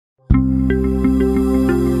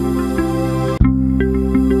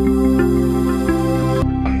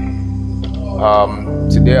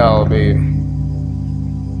Today I'll be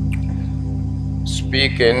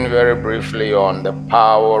speaking very briefly on the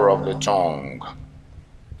power of the tongue.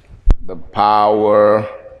 The power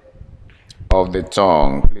of the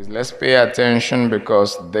tongue. Please let's pay attention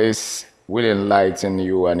because this will enlighten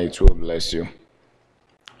you and it will bless you.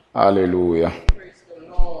 Hallelujah.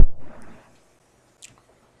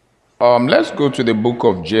 Let's go to the book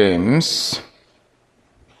of James.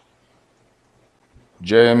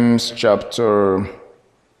 James chapter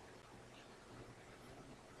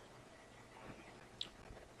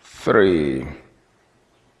 3.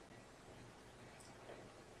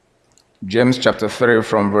 James chapter 3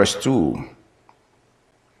 from verse 2.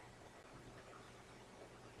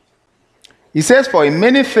 He says, "For in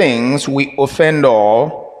many things we offend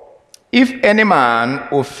all. If any man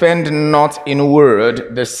offend not in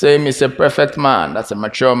word, the same is a perfect man," that's a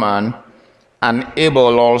mature man, "and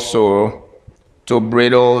able also to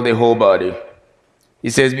bridle the whole body." He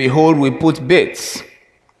says, "Behold, we put bits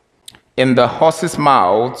in the horses'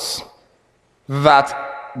 mouths that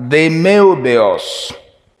they may obey us,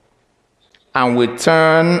 and we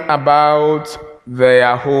turn about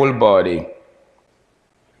their whole body.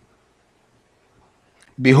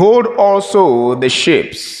 Behold also the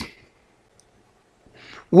ships,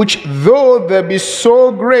 which though they be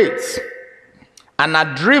so great, and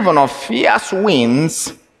are driven of fierce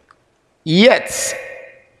winds, yet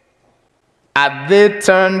are they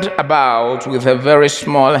turned about with a very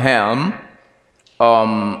small helm."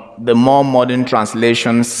 The more modern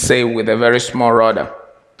translations say with a very small rudder.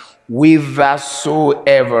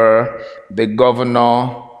 "Whithersoever the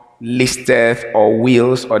governor listeth or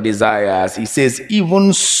wills or desires," he says,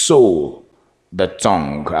 "even so the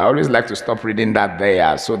tongue." I always like to stop reading that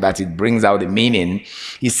there so that it brings out the meaning.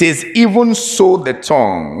 He says, "Even so the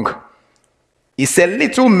tongue is a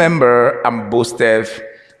little member and boasteth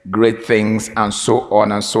great things," and so on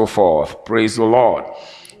and so forth. Praise the Lord.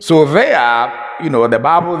 So there, the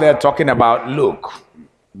Bible they're talking about, look,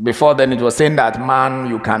 before then it was saying that man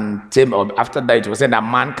you can tame, or after that it was saying that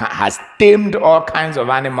man has tamed all kinds of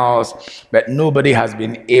animals, but nobody has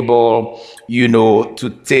been able, to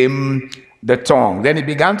tame the tongue. Then he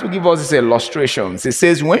began to give us these illustrations. He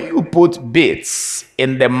says, when you put bits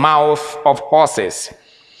in the mouth of horses,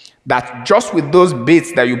 that just with those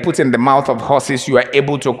bits that you put in the mouth of horses, you are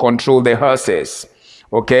able to control the horses.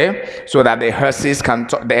 Okay, so that the horses can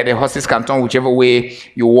turn whichever way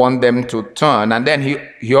you want them to turn. And then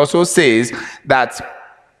he also says that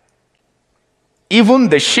even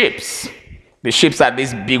the ships are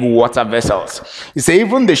these big water vessels. He says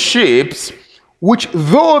even the ships, which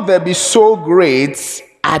though they be so great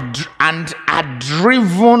and are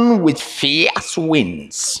driven with fierce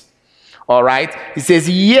winds. All right, he says,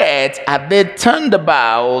 yet are they turned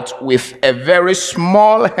about with a very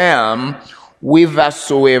small helm,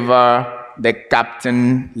 whithersoever the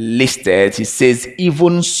captain listed. He says,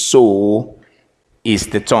 even so is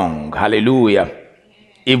the tongue. Hallelujah.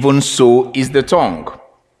 Even so is the tongue.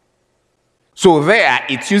 So there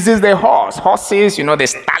it uses the horses, the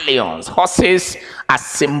stallions. Horses are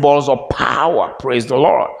symbols of power. Praise the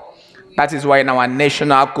Lord. That is why in our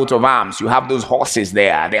national coat of arms, you have those horses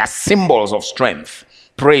there. They are symbols of strength.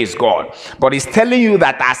 Praise God. But he's telling you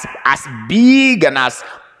that as big and as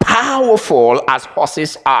powerful as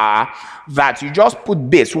horses are, that you just put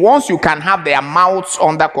bits. Once you can have their mouths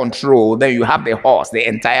under control, then you have the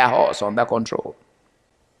entire horse under control.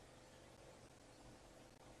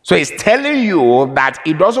 So he's telling you that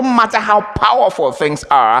it doesn't matter how powerful things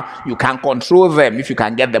are, you can control them if you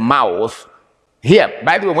can get the mouth. Here,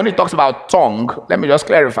 by the way, when he talks about tongue, let me just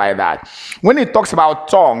clarify that. When he talks about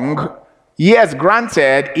tongue, yes,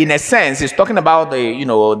 granted, in a sense, he's talking about the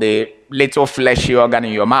little fleshy organ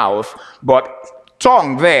in your mouth, but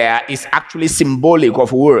tongue there is actually symbolic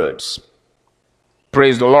of words.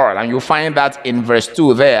 Praise the Lord. And you find that in verse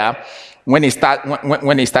 2 there, when he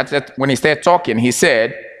started talking, he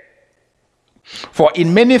said, "For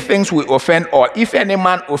in many things we offend all. If any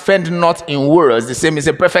man offend not in words, the same is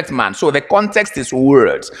a perfect man." So the context is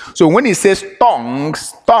words. So when he says tongue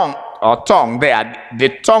there, the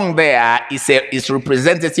tongue there is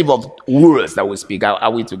representative of words that we speak.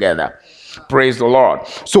 Are we together? Praise the Lord.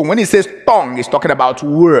 So when he says tongue, he's talking about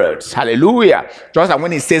words. Hallelujah. Just like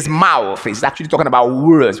when he says mouth, he's actually talking about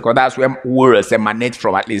words, because that's where words emanate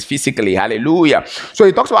from, at least physically. Hallelujah. So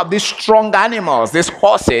he talks about these strong animals, these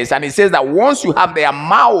horses, and he says that once you have their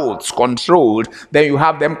mouths controlled, then you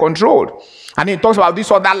have them controlled. And he talks about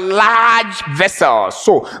these other large vessels.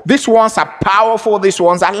 So these ones are powerful, these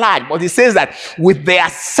ones are large. But he says that with their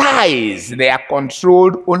size, they are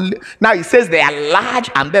controlled only. Now he says they are large,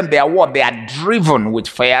 and then they are what? They are driven with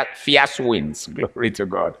fierce winds. Glory to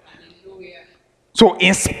God. Hallelujah. So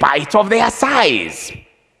in spite of their size,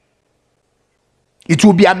 it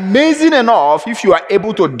will be amazing enough if you are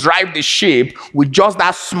able to drive the ship with just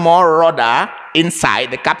that small rudder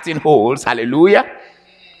inside the captain holds. Hallelujah.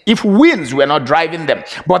 If winds were not driving them.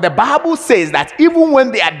 But the Bible says that even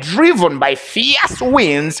when they are driven by fierce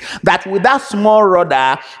winds, that with that small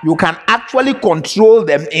rudder, you can actually control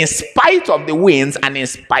them in spite of the winds and in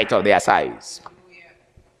spite of their size.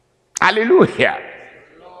 Hallelujah. Hallelujah.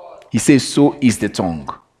 He says, so is the tongue.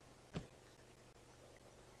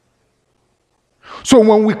 So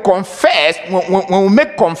when we confess, when we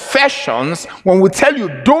make confessions, when we tell you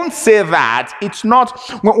don't say that, it's not,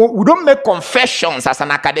 we don't make confessions as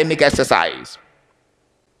an academic exercise.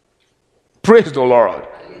 Praise the Lord.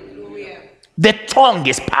 Hallelujah. The tongue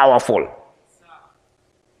is powerful.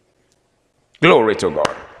 Glory to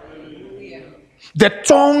God. Hallelujah. The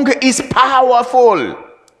tongue is powerful.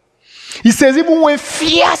 He says even when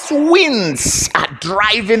fierce winds are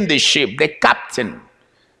driving the ship, the captain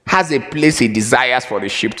has a place he desires for the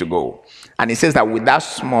ship to go. And he says that with that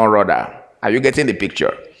small rudder, are you getting the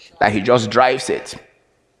picture? That he just drives it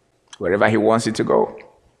wherever he wants it to go.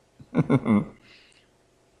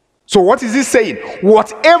 So what is he saying?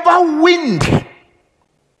 Whatever wind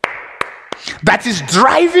that is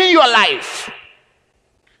driving your life,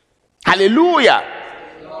 hallelujah,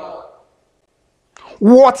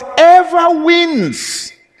 whatever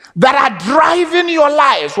winds that are driving your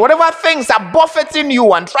lives, whatever things are buffeting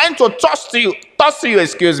you and trying to toss you,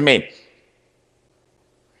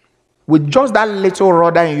 with just that little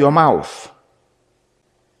rudder in your mouth,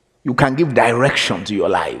 you can give direction to your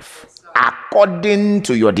life according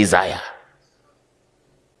to your desire.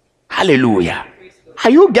 Hallelujah. Are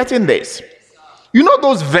you getting this? You know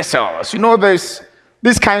those vessels, you know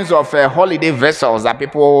these kinds of holiday vessels that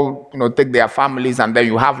people, take their families, and then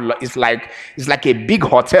you have, it's like a big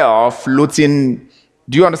hotel floating.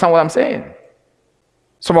 Do you understand what I'm saying?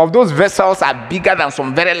 Some of those vessels are bigger than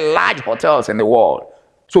some very large hotels in the world.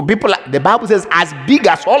 So people, the Bible says, as big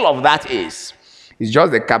as all of that is, it's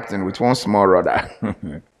just the captain with one small rudder.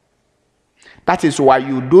 That is why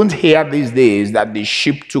you don't hear these days that the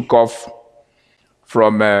ship took off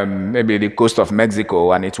from maybe the coast of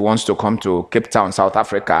Mexico and it wants to come to Cape Town, South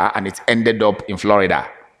Africa, and it ended up in Florida.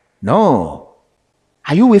 No.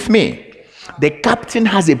 Are you with me? The captain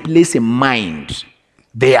has a place in mind.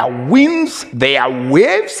 There are winds, there are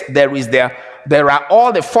waves, there are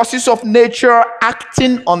all the forces of nature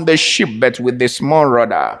acting on the ship, but with the small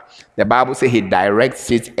rudder, the Bible says he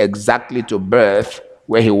directs it exactly to berth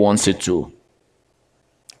where he wants it to,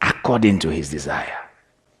 according to his desire.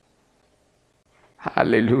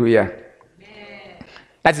 Hallelujah. Amen.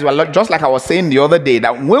 That is what, just like I was saying the other day,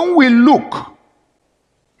 that when we look,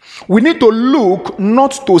 we need to look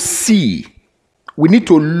not to see. We need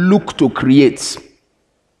to look to create.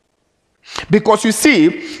 Because you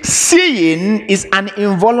see, seeing is an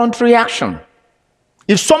involuntary action.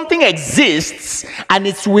 If something exists and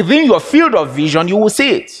it's within your field of vision, you will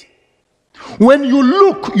see it. When you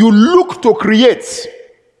look to create.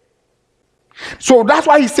 So that's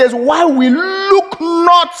why he says, while we look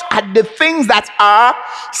not at the things that are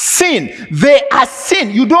seen, they are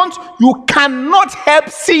seen. You cannot help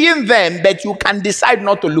seeing them, but you can decide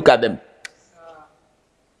not to look at them.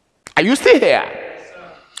 Are you still here?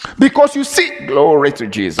 Because you see, glory to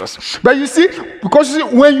Jesus. But you see, because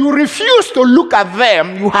when you refuse to look at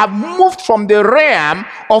them, you have moved from the realm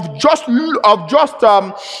of just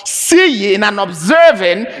seeing and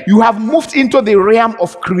observing. You have moved into the realm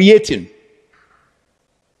of creating.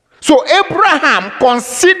 So Abraham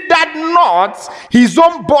considered not his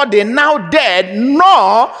own body now dead,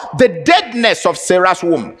 nor the deadness of Sarah's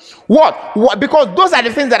womb. What? Because those are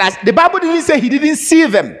the things that the Bible didn't say he didn't see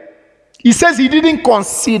them. He says he didn't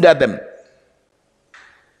consider them.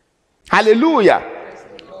 Hallelujah.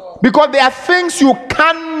 Because there are things you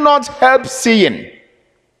cannot help seeing.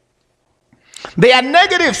 There are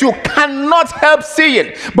negatives you cannot help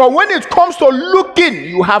seeing. But when it comes to looking,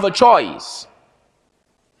 you have a choice.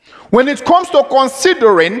 When it comes to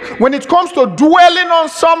considering, when it comes to dwelling on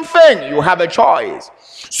something, you have a choice.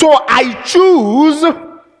 So I choose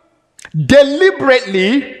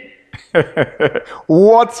deliberately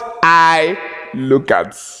what I look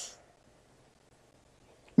at.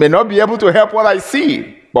 May not be able to help what I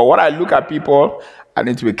see, but what I look at people, I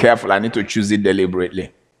need to be careful. I need to choose it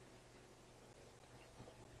deliberately.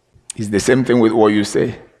 It's the same thing with what you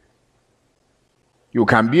say. You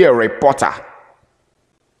can be a reporter.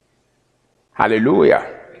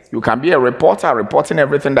 Hallelujah. You can be a reporter reporting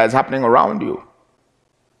everything that is happening around you.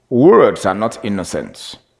 Words are not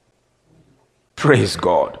innocent. Praise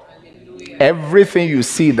God. Hallelujah. Everything you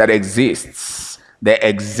see that exists, they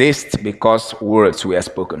exist because words were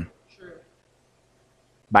spoken. True.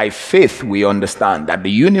 By faith, we understand that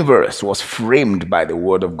the universe was framed by the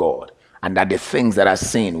word of God, and that the things that are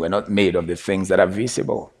seen were not made of the things that are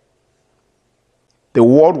visible. The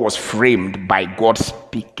world was framed by God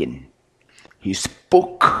speaking. He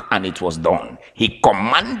spoke and it was done. He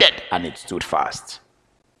commanded and it stood fast.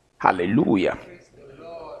 Hallelujah.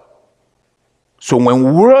 So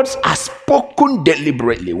when words are spoken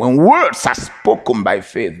deliberately, when words are spoken by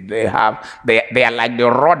faith, they are like the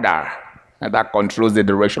rudder that controls the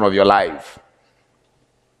direction of your life.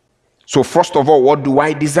 So first of all, what do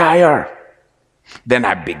I desire? Then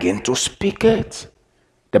I begin to speak it.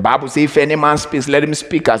 The Bible says, if any man speaks, let him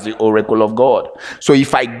speak as the oracle of God. So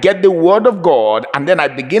if I get the word of God and then I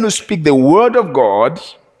begin to speak the word of God,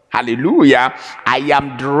 hallelujah, I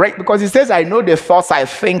am direct, because it says, I know the thoughts I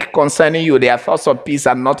think concerning you. They are thoughts of peace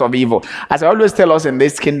and not of evil. As I always tell us in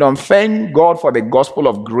this kingdom, thank God for the gospel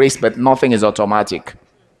of grace, but nothing is automatic.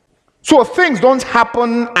 So things don't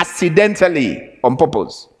happen accidentally on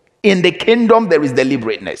purpose. In the kingdom, there is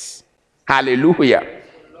deliberateness. Hallelujah.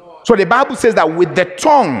 So the Bible says that with the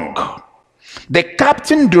tongue, the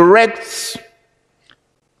captain directs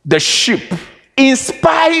the ship in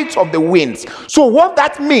spite of the winds. So what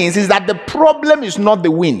that means is that the problem is not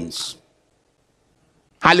the winds.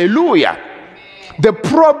 Hallelujah. The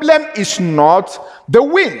problem is not the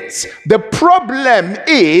winds. The problem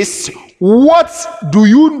is, where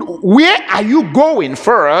are you going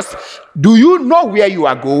first? Do you know where you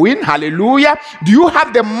are going? Hallelujah. Do you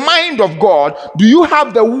have the mind of God? Do you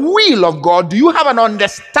have the will of God? Do you have an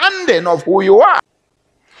understanding of who you are?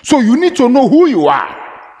 So you need to know who you are.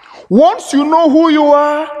 Once you know who you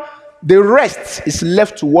are, the rest is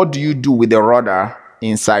left to what do you do with the rudder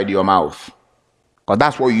inside your mouth. Because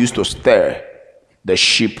that's what you use to stir the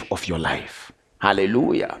ship of your life.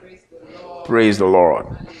 Hallelujah. Praise the Lord.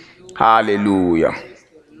 Hallelujah.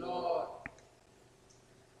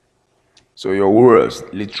 So your words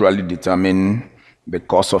literally determine the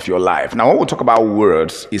course of your life. Now, when we talk about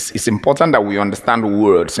words, it's important that we understand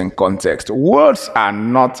words in context. Words are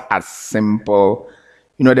not as simple.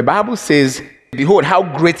 You know, the Bible says, behold, how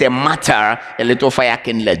great a matter a little fire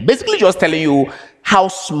can let. Basically just telling you how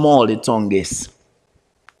small the tongue is.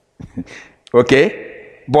 Okay?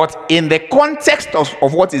 But in the context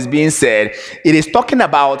of what is being said, it is talking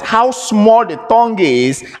about how small the tongue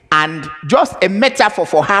is, and just a metaphor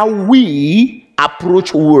for how we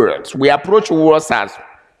approach words. We approach words as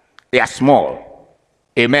they are small.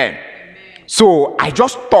 Amen. So I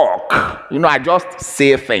just talk, I just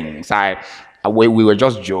say things. We were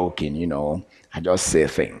just joking, I just say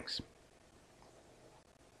things.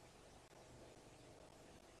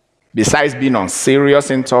 Besides being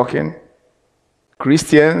unserious in talking,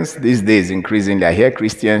 Christians these days increasingly, I hear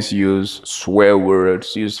Christians use swear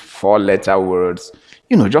words, use 4-letter words,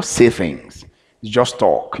 just say things. Just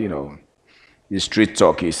talk, The street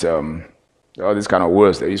talk is all these kind of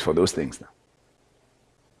words they use for those things now.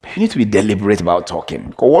 But you need to be deliberate about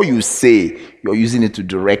talking. Because what you say, you're using it to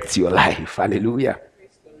direct your life. Hallelujah.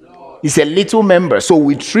 It's a little member. So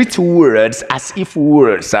we treat words as if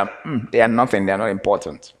words are, they are nothing, they are not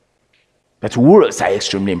important. But words are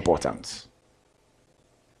extremely important.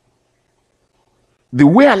 The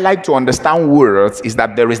way I like to understand words is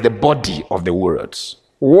that there is the body of the words.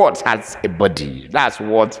 Words has a body. That's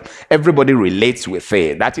what everybody relates with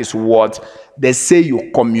it. That is what they say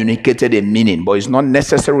you communicated a meaning, but it's not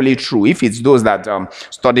necessarily true. If it's those that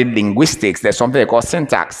studied linguistics, there's something they call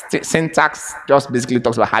syntax. Syntax just basically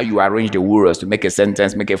talks about how you arrange the words to make a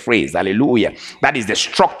sentence, make a phrase. Hallelujah. That is the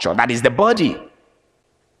structure. That is the body.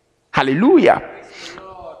 Hallelujah.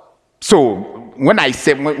 So when I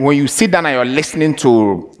say, when you sit down and you're listening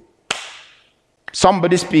to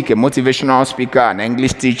somebody speak, a motivational speaker, an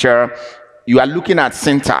English teacher, you are looking at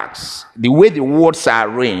syntax, the way the words are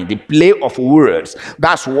arranged, the play of words.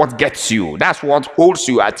 That's what gets you. That's what holds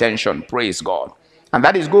your attention. Praise God. And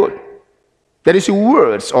that is good. That is,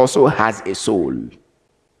 words also has a soul.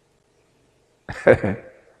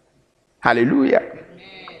 Hallelujah.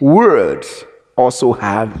 Words also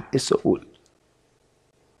have a soul.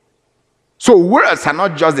 So words are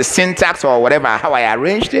not just the syntax or whatever, how I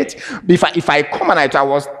arranged it. If I come and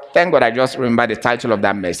thank God I just remember the title of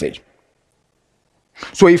that message.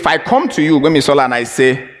 So if I come to you, Gwemisola, and I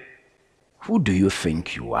say, who do you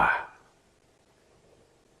think you are?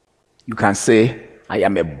 You can say, I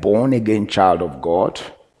am a born-again child of God.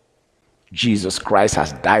 Jesus Christ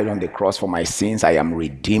has died on the cross for my sins. I am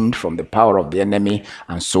redeemed from the power of the enemy,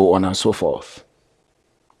 and so on and so forth.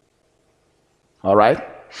 All right?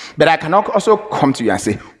 But I cannot also come to you and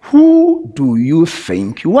say, who do you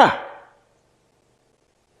think you are?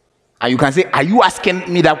 And you can say, are you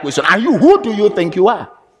asking me that question? Are you, who do you think you are?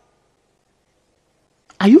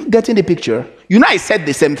 Are you getting the picture? You know, I said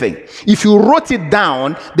the same thing. If you wrote it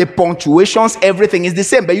down, the punctuations, everything is the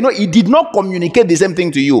same. But you know, it did not communicate the same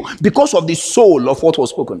thing to you because of the soul of what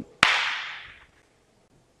was spoken.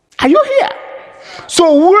 Are you here?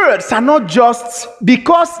 So words are not just,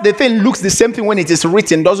 because the thing looks the same thing when it is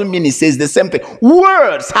written, doesn't mean it says the same thing.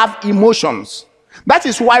 Words have emotions. That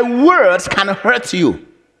is why words can hurt you.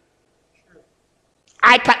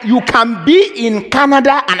 You can be in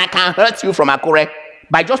Canada and I can hurt you from Akure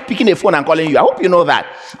by just picking a phone and calling you. I hope you know that.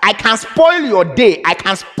 I can spoil your day. I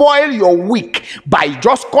can spoil your week by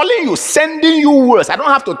just calling you, sending you words. I don't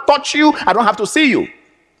have to touch you. I don't have to see you.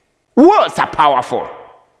 Words are powerful.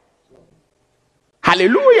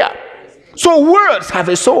 Hallelujah. So words have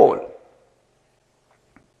a soul.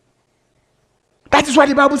 That is why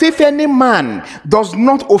the Bible says if any man does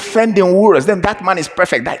not offend in words, then that man is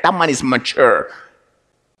perfect. That man is mature.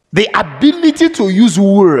 The ability to use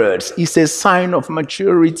words is a sign of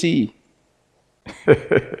maturity.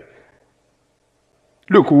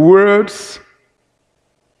 Look, words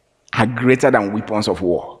are greater than weapons of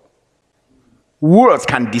war. Words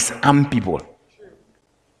can disarm people.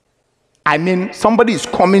 I mean, somebody is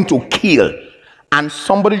coming to kill, and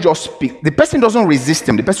somebody just speaks. The person doesn't resist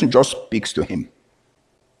him. The person just speaks to him.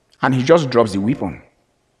 And he just drops the weapon.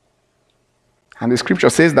 And the scripture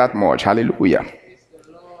says that much. Hallelujah.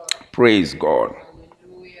 Praise God.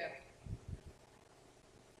 Hallelujah.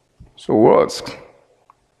 So words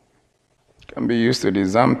can be used to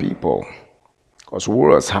disarm people because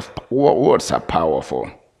words are powerful.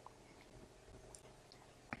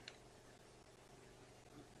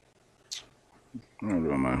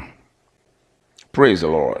 Praise the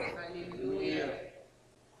Lord. Hallelujah.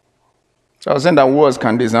 So I was saying that words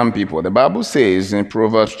can disarm people. The Bible says in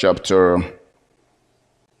Proverbs chapter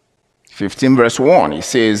 15 verse 1, it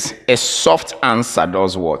says, a soft answer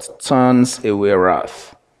does what? Turns away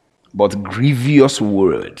wrath. But grievous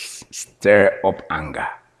words stir up anger.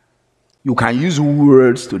 You can use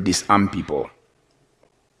words to disarm people.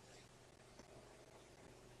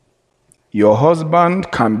 Your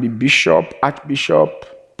husband can be bishop,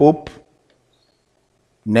 archbishop, pope,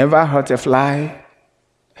 never hurt a fly.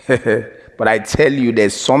 But I tell you,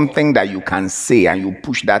 there's something that you can say and you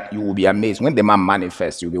push that, you will be amazed. When the man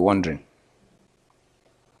manifests, you'll be wondering.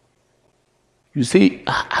 You say,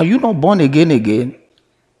 are you not born again?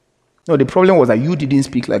 No, the problem was that you didn't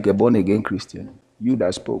speak like a born again Christian. You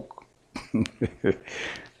that spoke.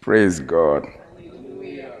 Praise God.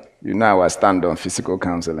 Hallelujah. You know I stand on physical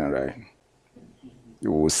counseling, right?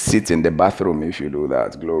 You will sit in the bathroom if you do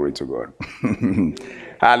that. Glory to God.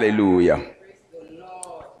 Hallelujah.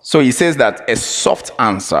 So he says that a soft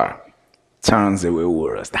answer turns away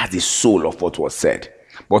words. That's the soul of what was said.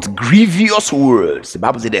 But grievous words, the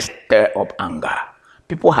Bible says they stir up anger.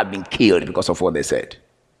 People have been killed because of what they said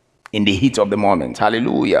in the heat of the moment.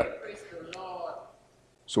 Hallelujah. Praise the Lord.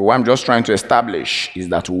 So what I'm just trying to establish is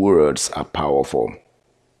that words are powerful.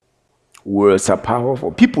 Words are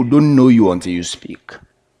powerful. People don't know you until you speak.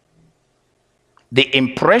 The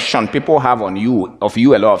impression people have on you, of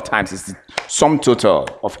you a lot of times, is the sum total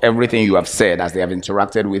of everything you have said as they have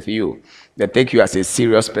interacted with you. They take you as a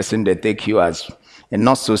serious person. They take you as a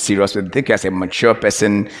not so serious person. They take you as a mature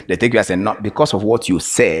person. They take you as a not, because of what you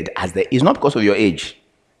said. It's not because of your age.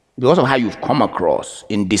 Because of how you've come across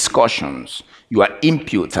in discussions. You are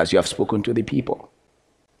inputs as you have spoken to the people.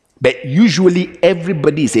 But usually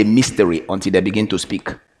everybody is a mystery until they begin to speak.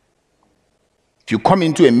 If you come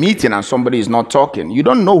into a meeting and somebody is not talking, you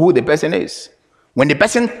don't know who the person is. When the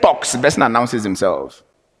person talks, the person announces himself.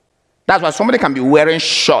 That's why somebody can be wearing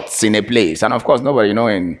shorts in a place. And of course, nobody,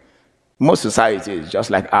 in most societies, just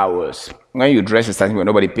like ours, when you dress a certain way,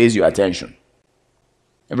 nobody pays you attention.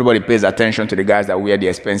 Everybody pays attention to the guys that wear the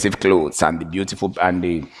expensive clothes and the beautiful and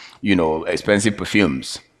the, expensive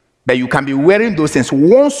perfumes. But you can be wearing those things.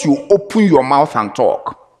 Once you open your mouth and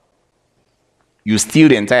talk, you steal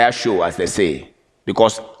the entire show, as they say.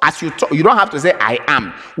 Because as you talk, you don't have to say, I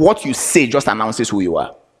am. What you say just announces who you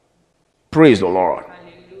are. Praise the Lord.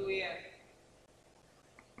 Hallelujah.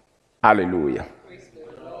 Hallelujah. Praise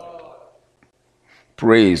the Lord.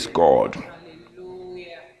 Praise God.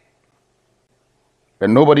 Hallelujah.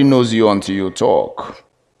 But nobody knows you until you talk.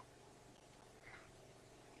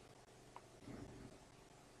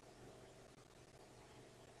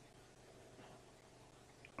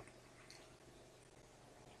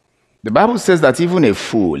 The Bible says that even a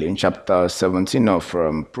fool, in chapter 17 of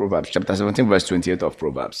Proverbs, chapter 17, verse 28 of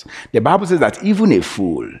Proverbs, the Bible says that even a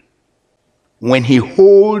fool, when he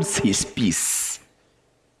holds his peace,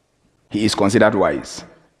 he is considered wise.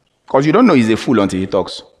 Because you don't know he's a fool until he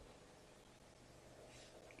talks.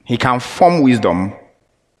 He can form wisdom.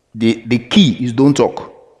 The key is don't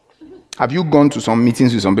talk. Have you gone to some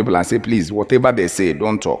meetings with some people and say, please, whatever they say,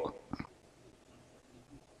 don't talk?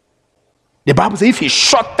 The Bible says if he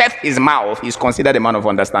shutteth his mouth, he's considered a man of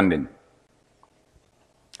understanding.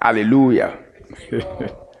 Hallelujah.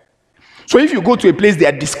 So if you go to a place they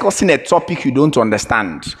are discussing a topic you don't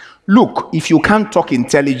understand, look, if you can't talk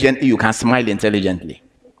intelligently, you can smile intelligently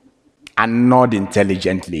and nod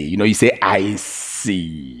intelligently. You know, you say, I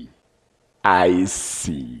see. I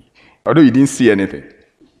see. Although you didn't see anything.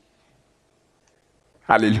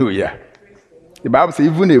 Hallelujah. The Bible says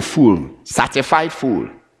even a fool, certified fool,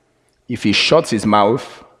 if he shuts his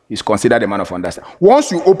mouth, he's considered a man of understanding.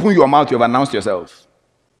 Once you open your mouth, you've announced yourself.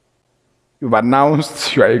 You've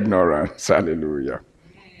announced your ignorance. Hallelujah.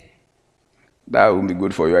 That will be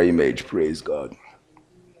good for your image. Praise God.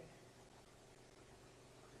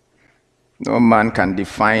 No man can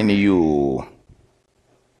define you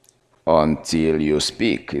until you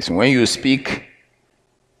speak. It's when you speak,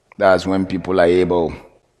 that's when people are able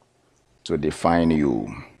to define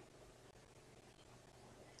you.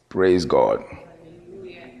 Praise God.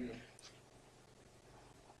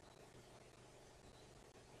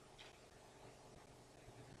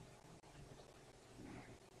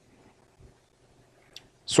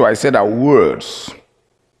 So I said that words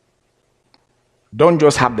don't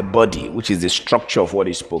just have the body, which is the structure of what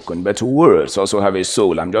is spoken, but words also have a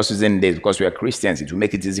soul. I'm just using this because we are Christians. It will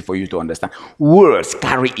make it easy for you to understand. Words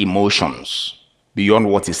carry emotions beyond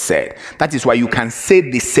what is said. That is why you can say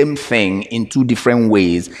the same thing in two different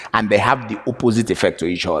ways and they have the opposite effect to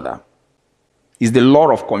each other. It's the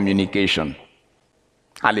law of communication.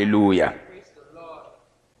 Hallelujah.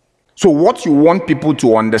 So what you want people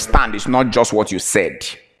to understand is not just what you said.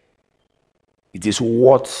 It is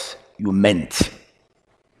what you meant.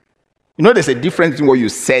 You know, there's a difference between what you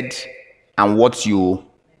said and what you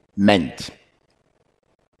meant.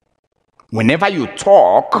 Whenever you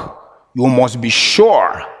talk, you must be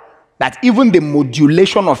sure that even the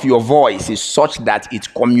modulation of your voice is such that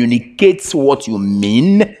it communicates what you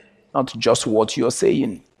mean, not just what you're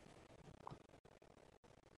saying.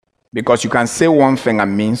 Because you can say one thing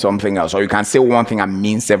and mean something else, or you can say one thing and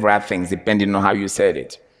mean several things depending on how you said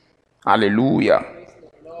it. Hallelujah.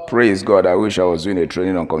 Praise God. I wish I was doing a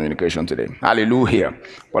training on communication today. Hallelujah.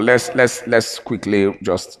 But let's quickly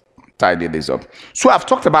just tidy this up. So I've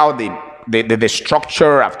talked about the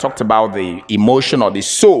structure, I've talked about the emotion or the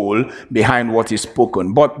soul behind what is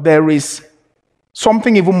spoken. But there is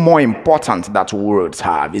something even more important that words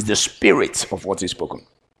have, is the spirit of what is spoken.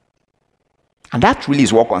 And that really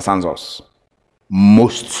is what concerns us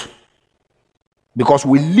most. Because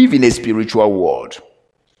we live in a spiritual world.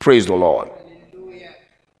 Praise the Lord.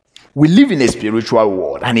 We live in a spiritual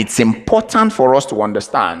world, and it's important for us to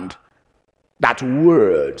understand that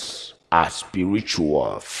words are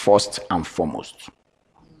spiritual first and foremost.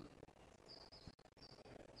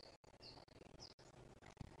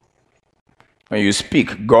 When you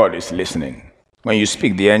speak, God is listening. When you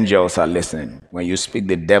speak, the angels are listening. When you speak,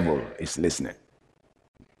 the devil is listening.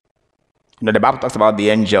 You know, the Bible talks about the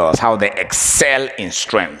angels, how they excel in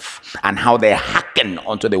strength and how they hearken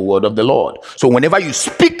unto the word of the Lord. So whenever you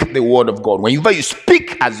speak the word of God, whenever you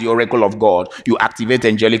speak as the oracle of God, you activate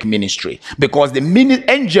angelic ministry. Because the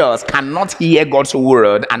angels cannot hear God's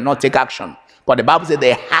word and not take action. But the Bible says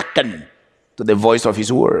they hearken to the voice of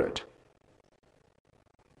his word.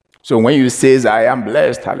 So when you say, I am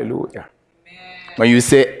blessed, hallelujah. When you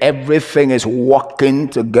say everything is working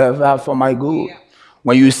together for my good.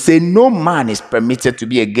 When you say no man is permitted to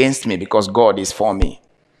be against me because God is for me.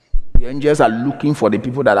 The angels are looking for the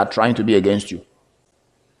people that are trying to be against you.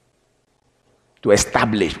 To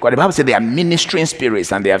establish. Because the Bible says they are ministering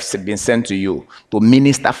spirits and they have been sent to you to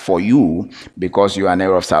minister for you because you are an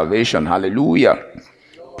heir of salvation. Hallelujah.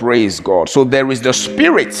 Praise God. So there is the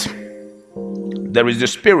spirit. There is the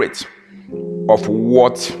spirit of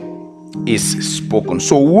what is spoken.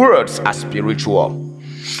 So words are spiritual.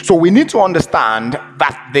 So we need to understand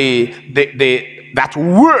that that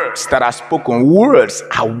words that are spoken, words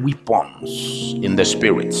are weapons in the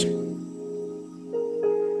spirit.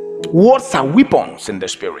 Words are weapons in the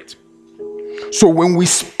spirit. So when we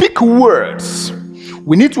speak words,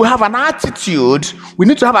 we need to have an attitude, we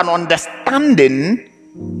need to have an understanding,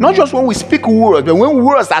 not just when we speak words, but when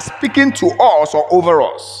words are speaking to us or over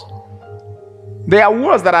us. There are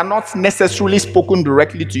words that are not necessarily spoken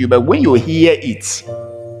directly to you, but when you hear it,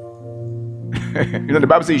 the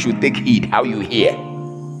Bible says you should take heed how you hear.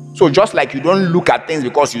 So just like you don't look at things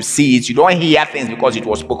because you see it, you don't hear things because it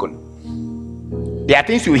was spoken. There are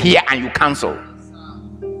things you hear and you cancel.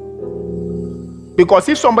 Because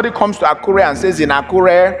if somebody comes to Akure and says in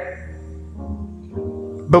Akure,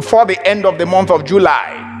 before the end of the month of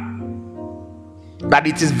July, that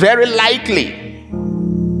it is very likely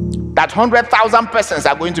that 100,000 persons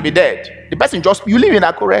are going to be dead, the person you live in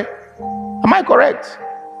Akure. Am I correct?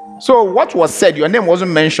 So what was said, your name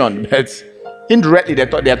wasn't mentioned, but indirectly they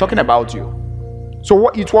are talking about you. So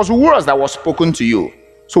it was words that was spoken to you.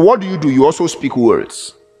 So what do? You also speak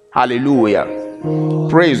words. Hallelujah.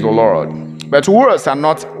 Praise the Lord. But words are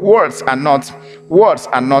not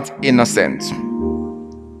innocent.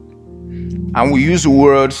 And we use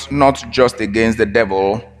words not just against the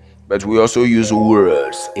devil, but we also use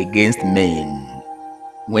words against men.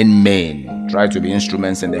 When men try to be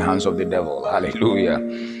instruments in the hands of the devil. Hallelujah.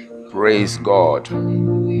 Praise God.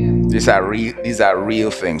 These are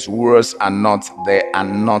real things. Words are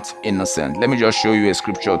not innocent. Let me just show you a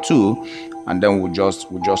scripture too, and then we'll just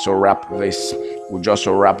wrap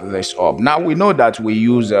this up. Now we know that we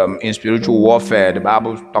use in spiritual warfare, the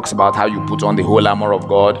Bible talks about how you put on the whole armor of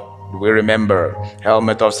God. We remember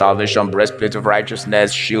helmet of salvation, breastplate of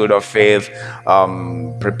righteousness, shield of faith,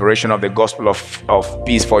 preparation of the gospel of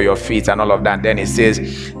peace for your feet, and all of that. And then it says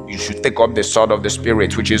you should take up the sword of the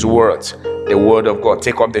Spirit, which is words, the word of God.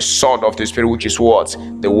 Take up the sword of the Spirit, which is what?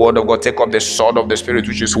 The word of God. Take up the sword of the Spirit,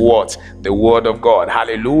 which is what? The word of God.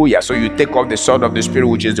 Hallelujah. So you take up the sword of the Spirit,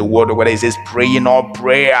 which is the word of God. It says praying all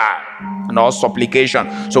prayer and all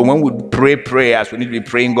supplication. So when we pray prayers, we need to be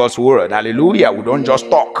praying God's word. Hallelujah. We don't just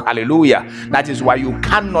talk. Hallelujah. That is why you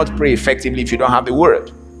cannot pray effectively if you don't have the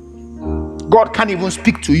word. God can't even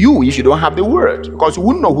speak to you if you don't have the word, because you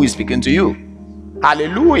wouldn't know who is speaking to you.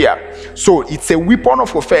 Hallelujah. So it's a weapon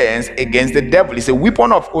of offense against the devil. It's a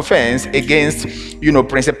weapon of offense against,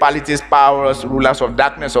 principalities, powers, rulers of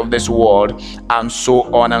darkness of this world, and so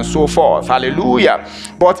on and so forth. Hallelujah.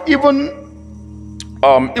 But even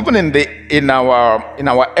in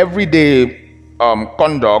our everyday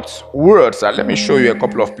conduct, words. Let me show you a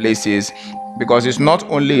couple of places, because it's not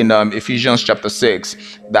only in Ephesians chapter 6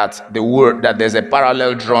 that there's a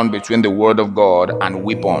parallel drawn between the word of God and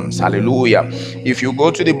weapons. Hallelujah. If you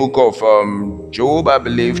go to the book of Job, I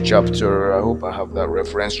believe I hope I have that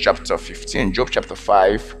reference, chapter 15, Job chapter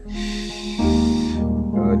 5.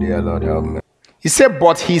 Oh dear Lord, help me. He said,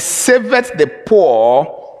 but he saveth the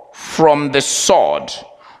poor from the sword,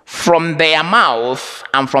 from their mouth,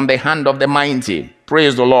 and from the hand of the mighty.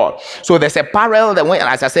 Praise the Lord. So there's a parallel that,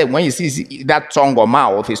 as I said, when you see that tongue or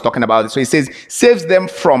mouth, he's talking about it. So he says, saves them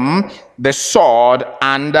from the sword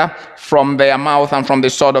and from their mouth and from the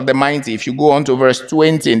sword of the mighty. If you go on to verse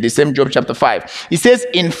 20 in the same Job chapter 5, he says,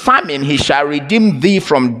 in famine he shall redeem thee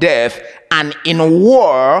from death, and in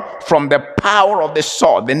war from the power of the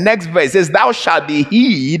sword. The next verse says, thou shalt be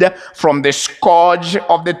hid from the scourge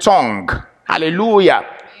of the tongue. Hallelujah.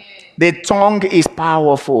 The tongue is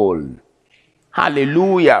powerful.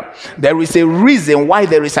 Hallelujah. There is a reason why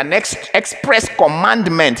there is an express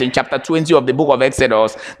commandment in chapter 20 of the book of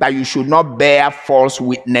Exodus that you should not bear false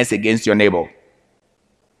witness against your neighbor.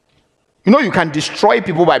 You can destroy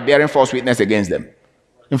people by bearing false witness against them.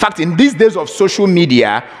 In fact, in these days of social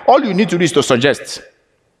media, all you need to do is to suggest.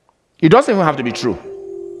 It doesn't even have to be true.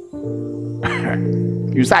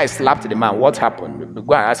 You say, I slapped the man. What happened?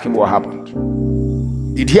 Go and ask him what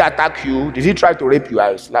happened. Did he attack you? Did he try to rape you?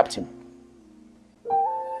 I slapped him.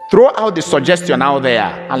 Throw out the suggestion out there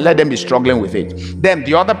and let them be struggling with it. Then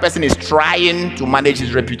the other person is trying to manage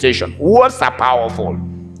his reputation. Words are powerful.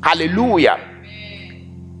 Hallelujah.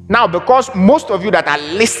 Now, because most of you that are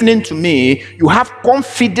listening to me, you have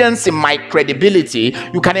confidence in my credibility,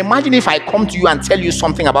 you can imagine if I come to you and tell you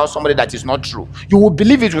something about somebody that is not true. You will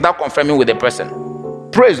believe it without confirming with the person.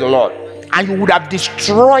 Praise the Lord. And you would have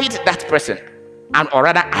destroyed that person. Or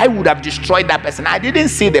rather, I would have destroyed that person. I didn't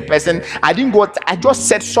see the person. I just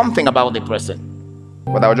said something about the person.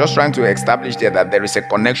 But I was just trying to establish there that there is a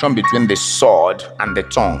connection between the sword and the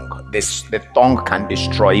tongue. The tongue can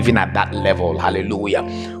destroy even at that level. Hallelujah.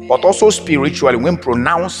 But also spiritually, when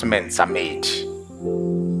pronouncements are made.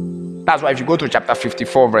 That's why if you go to chapter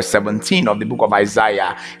 54 verse 17 of the book of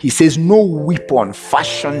Isaiah, he says, no weapon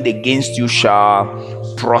fashioned against you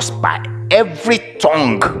shall prosper. Every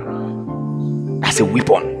tongue, that's a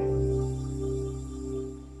weapon.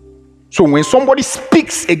 So when somebody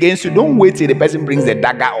speaks against you, don't wait till the person brings a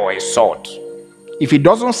dagger or a sword. If it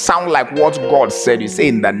doesn't sound like what God said, you say,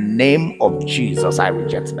 in the name of Jesus, I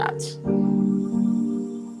reject that.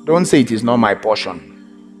 Don't say it is not my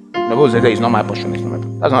portion. Nobody say it's not my portion. It's not my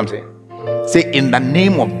portion. That's what I'm saying. Say, in the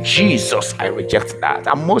name of Jesus, I reject that.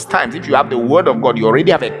 And most times, if you have the word of God, you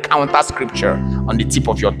already have a counter scripture on the tip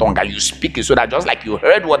of your tongue, and you speak it so that just like you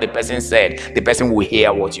heard what the person said, the person will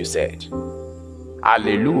hear what you said.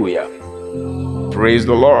 Hallelujah. Praise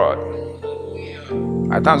the Lord.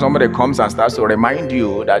 At times somebody comes and starts to remind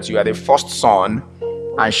you that you are the first son,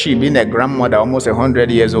 and she being a grandmother almost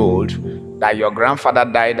 100 years old, that your grandfather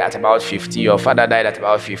died at about 50, your father died at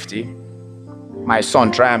about 50. My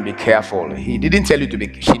son, try and be careful. She didn't tell you to be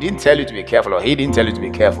careful, or he didn't tell you to be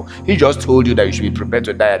careful. He just told you that you should be prepared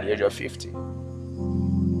to die at the age of 50.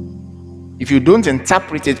 If you don't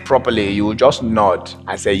interpret it properly, you will just nod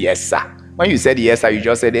and say, yes, sir. When you said yes, sir, you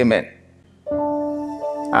just said amen.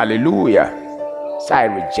 Hallelujah. So I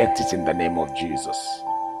reject it in the name of Jesus.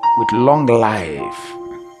 With long life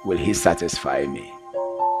will he satisfy me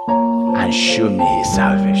and show me his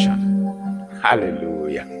salvation.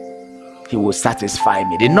 Hallelujah. He will satisfy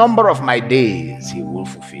me. The number of my days he will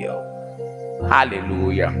fulfill.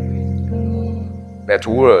 Hallelujah. But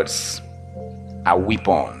words are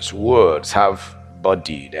weapons. Words have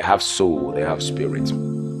body, they have soul, they have spirit.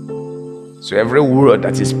 So every word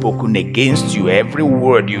that is spoken against you, every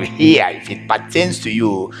word you hear, if it pertains to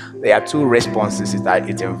you, there are two responses that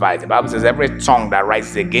it invites. The Bible says every tongue that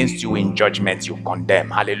rises against you in judgment, you condemn.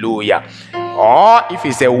 Hallelujah. Or if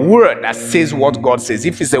it's a word that says what God says,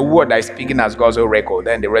 if it's a word that is speaking as God's own record,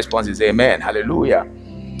 then the response is amen. Hallelujah.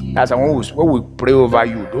 That's when we pray over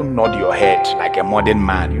you, don't nod your head like a modern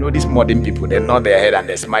man. You know, these modern people, they nod their head and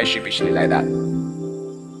they smile sheepishly like that.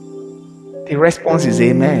 The response is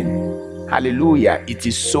amen. Hallelujah. It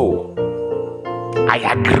is so. I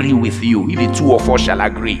agree with you. If the two of us shall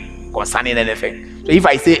agree concerning anything. So if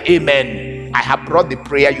I say amen, I have brought the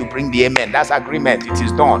prayer, you bring the amen. That's agreement. It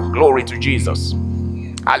is done. Glory to Jesus.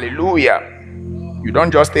 Hallelujah. You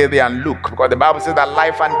don't just stay there and look, because the Bible says that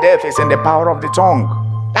life and death is in the power of the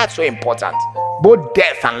tongue. That's so important. Both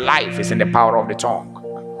death and life is in the power of the tongue.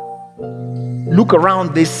 Look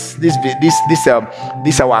around this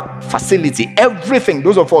our facility. Everything,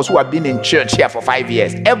 those of us who have been in church here for 5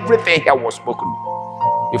 years, everything here was spoken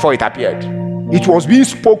before it appeared. It was being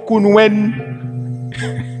spoken when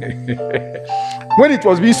when it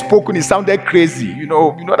was being spoken, it sounded crazy. You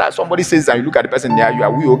know that somebody says and you look at the person there,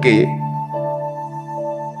 are we okay?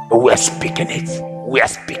 But we are speaking it. We are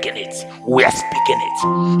speaking it. We are speaking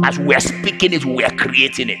it. As we are speaking it, we are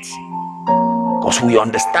creating it. Because we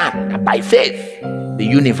understand that by faith, the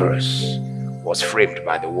universe was framed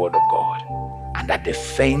by the word of God. And that the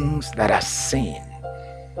things that are seen,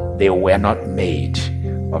 they were not made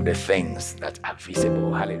of the things that are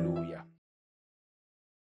visible. Hallelujah.